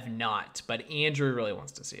 I have not, but Andrew really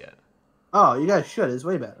wants to see it. Oh, you guys should. It's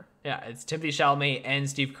way better. Yeah, it's Timothée Chalamet and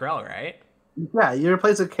Steve Carell, right? Yeah, you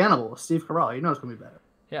replace a cannibal with Steve Carell. You know it's gonna be better.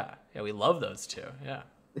 Yeah, we love those two. Yeah,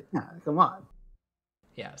 come on.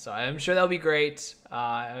 Yeah, so I'm sure that'll be great.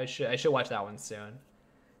 I should watch that one soon.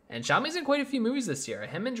 And Chalamet's in quite a few movies this year.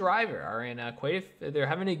 Him and Driver are in they're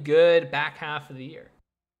having a good back half of the year.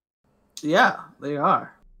 Yeah, they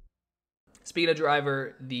are. Speaking of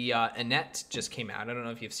Driver, the Annette just came out. I don't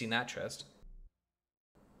know if you've seen that, Trist.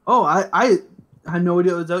 Oh, I had no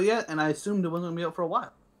idea it was out yet, and I assumed it wasn't gonna be out for a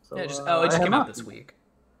while. So, yeah, it just came out this week.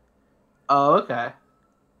 Oh, okay.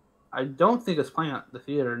 I don't think it's playing at the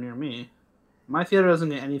theater near me. My theater doesn't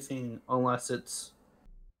get anything unless it's,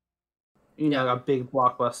 a big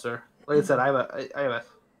blockbuster. Like I said, I have a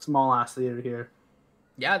small ass theater here.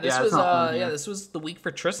 Yeah, this was the week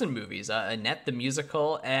for Tristan movies. Annette the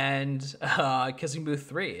Musical and Kissing Booth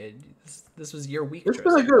 3. This was your week. It's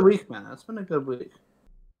been a good week, man. It's been a good week.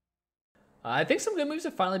 I think some good movies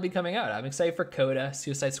have finally been coming out. I'm excited for Coda.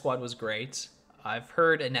 Suicide Squad was great. I've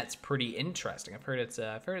heard Annette's pretty interesting. I've heard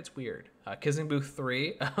it's weird. Kissing Booth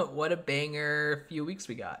 3. What a banger few weeks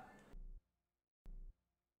we got.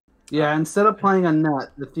 Yeah, instead of playing Annette,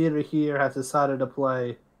 the theater here has decided to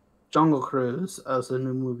play Jungle Cruise as a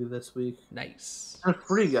new movie this week. Nice. And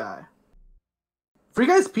Free Guy. Free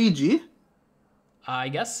Guy's PG? I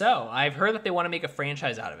guess so. I've heard that they want to make a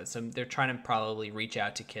franchise out of it, so they're trying to probably reach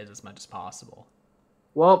out to kids as much as possible.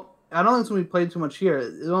 Well, I don't think it's going to be played too much here.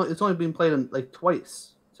 It's only been played like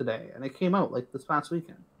twice today, and it came out like this past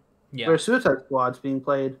weekend. Yeah. Where Suicide Squad's being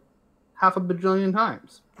played half a bajillion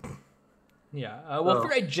times. Yeah. Well, Far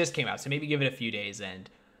Cry just came out, so maybe give it a few days and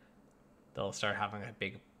they'll start having a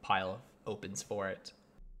big pile of opens for it.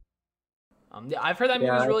 Yeah, I've heard that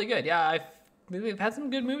movie's really good. Yeah, we've had some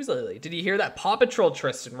good movies lately. Did you hear that Paw Patrol,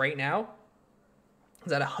 Tristan, right now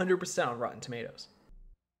is at 100% on Rotten Tomatoes?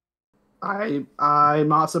 I'm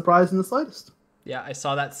not surprised in the slightest. Yeah, I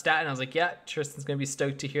saw that stat and I was like, yeah, Tristan's going to be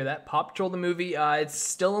stoked to hear that. Paw Patrol, the movie, it's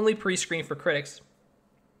still only pre-screened for critics.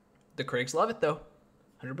 The critics love it, though.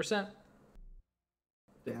 100%.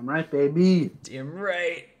 Damn right, baby. Damn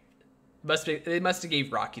right. They must have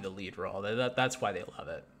gave Rocky the lead role. That's why they love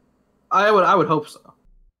it. I would hope so.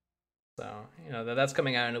 So, that's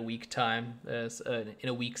coming out in a week's time. So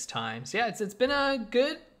yeah, it's been a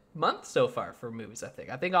good month so far for movies, I think.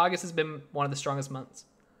 I think August has been one of the strongest months.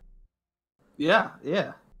 Yeah.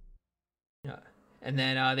 And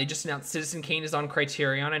then they just announced Citizen Kane is on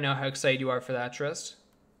Criterion. I know how excited you are for that, Trist.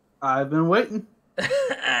 I've been waiting.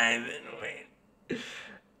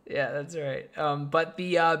 Yeah, that's right. But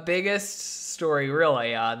the biggest story,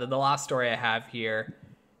 really, the last story I have here,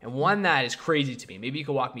 and one that is crazy to me. Maybe you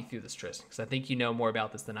could walk me through this, Tristan, because I think you know more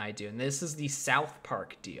about this than I do. And this is the South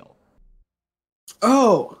Park deal.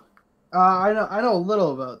 Oh, I know a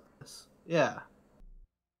little about this. Yeah,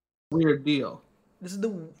 weird deal. This is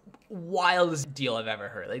the wildest deal I've ever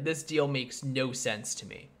heard. Like, this deal makes no sense to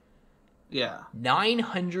me. Yeah,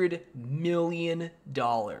 $900 million.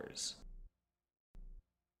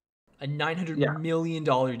 A $900 million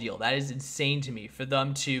deal. That is insane to me for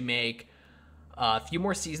them to make a few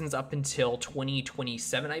more seasons up until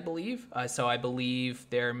 2027, I believe. So I believe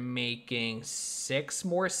they're making 6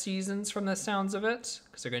 more seasons from the sounds of it,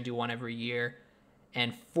 because they're going to do one every year,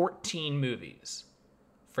 and 14 movies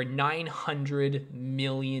for $900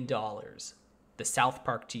 million. The South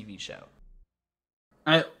Park TV show.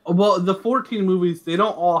 Well, the 14 movies, they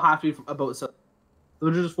don't all have to be about South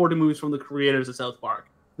Park. They're just 14 movies from the creators of South Park.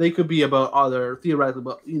 They could be about other, theoretically,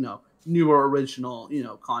 but newer original,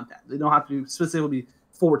 content. They don't have to be specifically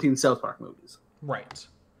 14 South Park movies. Right.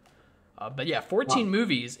 But yeah, 14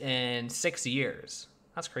 movies in 6 years.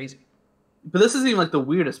 That's crazy. But this isn't even like the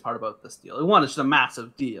weirdest part about this deal. One, it's just a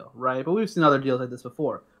massive deal, right? But we've seen other deals like this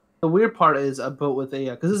before. The weird part is about with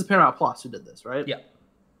because this is Paramount Plus who did this, right? Yeah.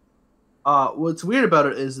 What's weird about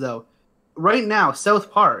it is, though, right now, South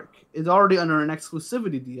Park is already under an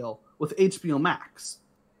exclusivity deal with HBO Max.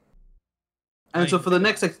 And so for the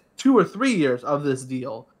next 2 or 3 years of this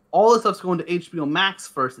deal, all this stuff's going to HBO Max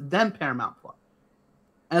first, then Paramount Plus.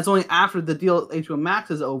 And it's only after the deal with HBO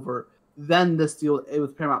Max is over, then this deal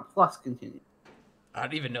with Paramount Plus continues. I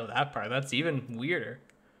didn't even know that part. That's even weirder.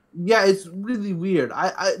 Yeah, it's really weird.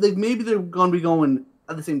 I like maybe they're going to be going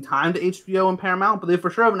at the same time to HBO and Paramount, but they for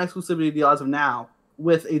sure have an exclusivity deal as of now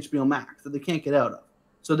with HBO Max that they can't get out of.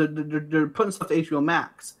 So they're putting stuff to HBO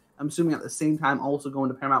Max. I'm assuming at the same time also going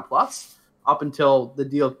to Paramount Plus up until the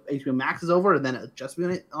deal with HBO Max is over, and then it'll just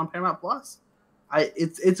be on Paramount Plus.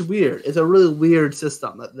 It's weird. It's a really weird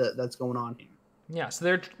system that's going on here. Yeah,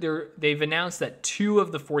 so they've announced that 2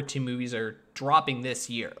 of the 14 movies are dropping this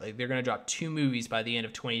year. Like, they're going to drop 2 movies by the end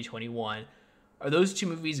of 2021. Are those 2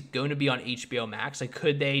 movies going to be on HBO Max? Like,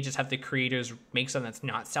 could they just have the creators make something that's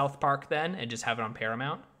not South Park then and just have it on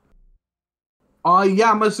Paramount?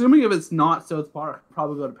 Yeah, I'm assuming if it's not South Park,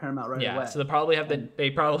 probably go to Paramount right away. Yeah, so they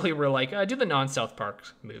probably were like, do the non-South Park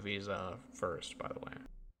movies first, by the way.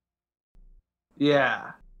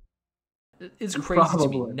 Yeah. It's crazy to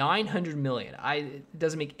me. $900 million. It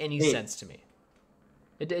doesn't make any sense to me.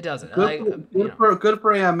 It doesn't. Good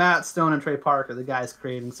for Matt Stone and Trey Parker, the guys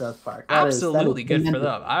creating South Park. Absolutely good for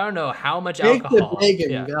them. I don't know how much alcohol. I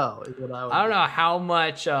don't know how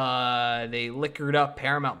much they liquored up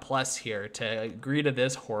Paramount Plus here to agree to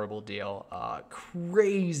this horrible deal.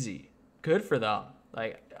 Crazy. Good for them.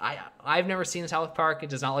 Like, I've never seen South Park. It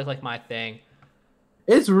does not look like my thing.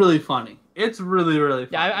 It's really funny. It's really, really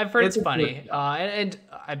funny. Yeah, I've heard it's funny. And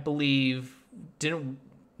I believe, didn't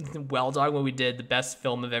Well Dog, when we did the best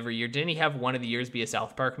film of every year, didn't he have one of the years be a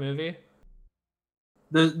South Park movie?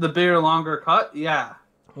 The bigger, longer cut? Yeah.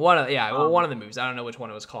 One of the movies. I don't know which one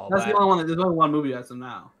it was called. That's the only one. There's only one movie that's in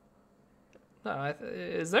now. No,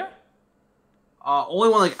 is there? Only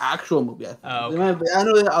one like actual movie. I think. Oh, okay. I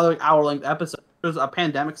know the other hour-length episode. There's a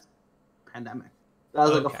pandemic. That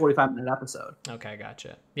was like a 45-minute episode. Okay,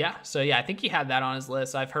 gotcha. Yeah, so yeah, I think he had that on his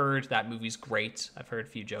list. I've heard that movie's great. I've heard a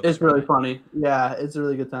few jokes. It's really funny. Yeah, it's a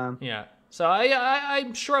really good time. Yeah. So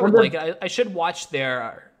I'm sure I would like it. I should watch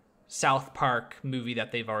their South Park movie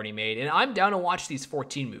that they've already made. And I'm down to watch these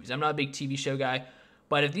 14 movies. I'm not a big TV show guy,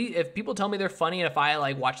 but if people tell me they're funny, and if I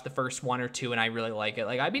like watch the first one or two and I really like it,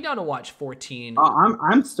 like I'd be down to watch 14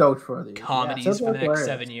 I'm stoked for these comedies for the next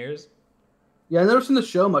 7 years. Yeah, I've never seen the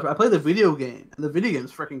show much. I play the video game, and the video game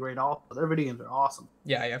is freaking great. Also, their video games are awesome.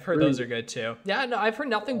 Yeah, I've heard those are good too. Yeah, no, I've heard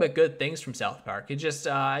nothing but good things from South Park. It just,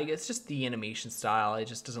 it's just the animation style. It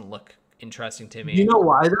just doesn't look interesting to me. You know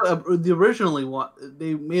why? The originally what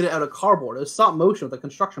they made it out of cardboard. It was stop motion with a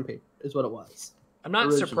construction paper, is what it was. I'm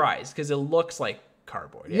not surprised because it looks like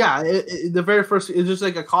cardboard. Yeah, the very first it's just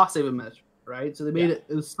like a cost saving measure, right? So they made it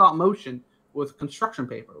was stop motion with construction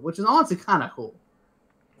paper, which is honestly kind of cool.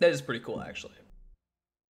 That is pretty cool, actually.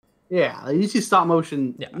 Yeah, like you see stop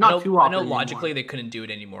motion. Yeah, too often. I know logically they couldn't do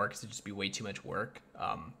it anymore because it'd just be way too much work.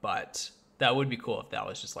 But that would be cool if that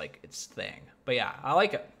was just like its thing. But yeah, I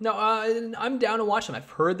like it. No, I'm down to watch them. I've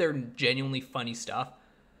heard they're genuinely funny stuff.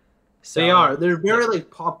 So, they are. They're very like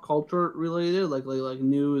pop culture related, like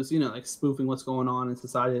news. You know, like spoofing what's going on in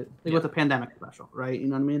society, like with the pandemic special, right? You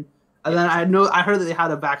know what I mean? And then I heard that they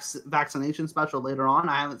had a vaccination special later on.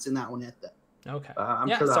 I haven't seen that one yet, though. Okay.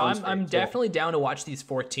 Sure I'm definitely down to watch these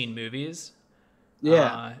 14 movies.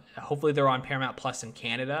 Yeah. Hopefully they're on Paramount Plus in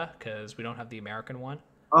Canada because we don't have the American one.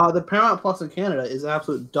 The Paramount Plus in Canada is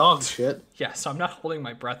absolute dog shit. Yeah, so I'm not holding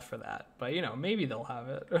my breath for that. But, maybe they'll have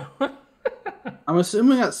it. I'm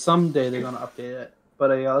assuming that someday they're going to update it.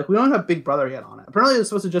 But like we don't have Big Brother yet on it. Apparently it's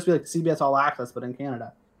supposed to just be like CBS All Access, but in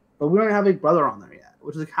Canada. But we don't have Big Brother on there yet,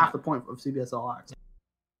 which is like half the point of CBS All Access.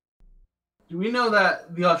 Do we know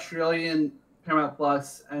that the Australian Paramount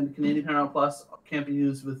Plus and Canadian Paramount Plus can't be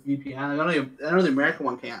used with VPN? I know the American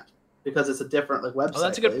one can't because it's a different website. Oh,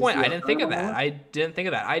 that's a good point. I didn't think of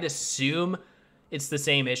that. I'd assume it's the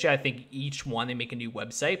same issue. I think each one they make a new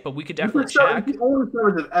website, but we could definitely check. The only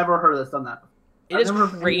service I've ever heard that's done that. It is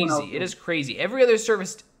crazy. It is crazy. Every other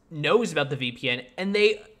service knows about the VPN, and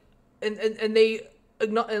they they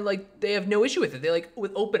have no issue with it. They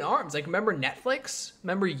with open arms. Like remember Netflix?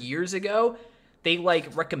 Remember years ago? They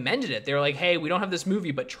recommended it. They were like, "Hey, we don't have this movie,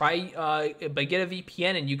 but get a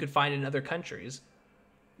VPN and you could find it in other countries."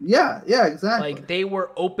 Yeah, exactly. They were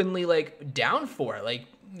openly down for it.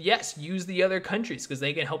 Yes, use the other countries because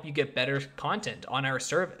they can help you get better content on our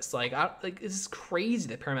service. This is crazy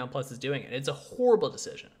that Paramount Plus is doing it. It's a horrible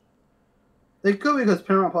decision. They could because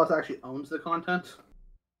Paramount Plus actually owns the content.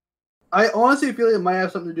 I honestly feel like it might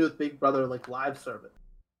have something to do with Big Brother live service.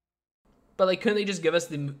 But couldn't they just give us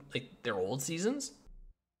their old seasons?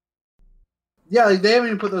 Yeah, they haven't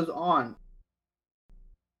even put those on.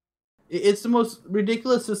 It's the most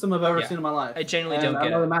ridiculous system I've ever seen in my life. I genuinely don't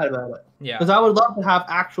get it. I'm not mad about it. Yeah, because I would love to have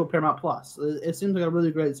actual Paramount Plus. It seems like a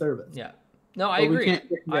really great service. Yeah, no, I agree.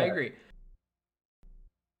 I agree.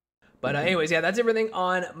 But anyways, that's everything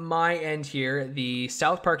on my end here. The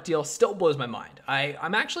South Park deal still blows my mind.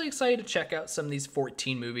 I'm actually excited to check out some of these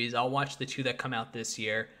 14 movies. I'll watch the 2 that come out this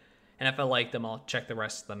year. And if I like them, I'll check the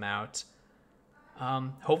rest of them out.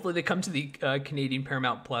 Hopefully they come to the Canadian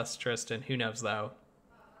Paramount Plus, Tristan. Who knows, though?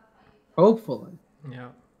 Hopefully. Yeah.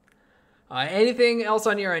 Anything else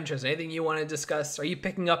on your interest? Anything you want to discuss? Are you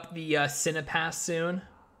picking up the Cinepass soon?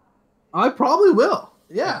 I probably will.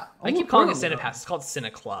 Yeah. I keep calling it Cinepass. It's called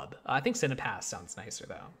Cineclub. I think Cinepass sounds nicer,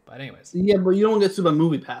 though. But anyways. Yeah, but you don't get to the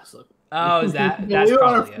Movie Pass, though. Oh, is that? That's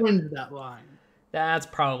probably it. That line. That's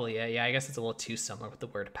probably it. Yeah, I guess it's a little too similar with the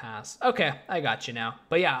word pass. Okay, I got you now.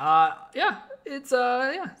 But it's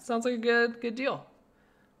sounds like a good deal.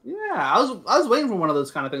 Yeah, I was waiting for one of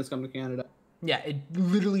those kind of things to come to Canada. Yeah, it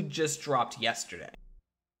literally just dropped yesterday.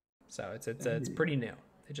 So it's pretty new.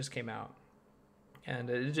 It just came out. And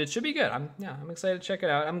it should be good. I'm excited to check it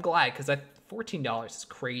out. I'm glad because that $14 is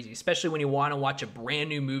crazy, especially when you want to watch a brand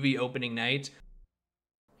new movie opening night.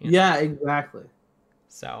 Yeah, exactly.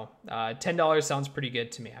 So $10 sounds pretty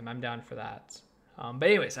good to me. I'm down for that. But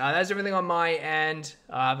anyways, that's everything on my end.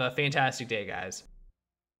 Have a fantastic day, guys.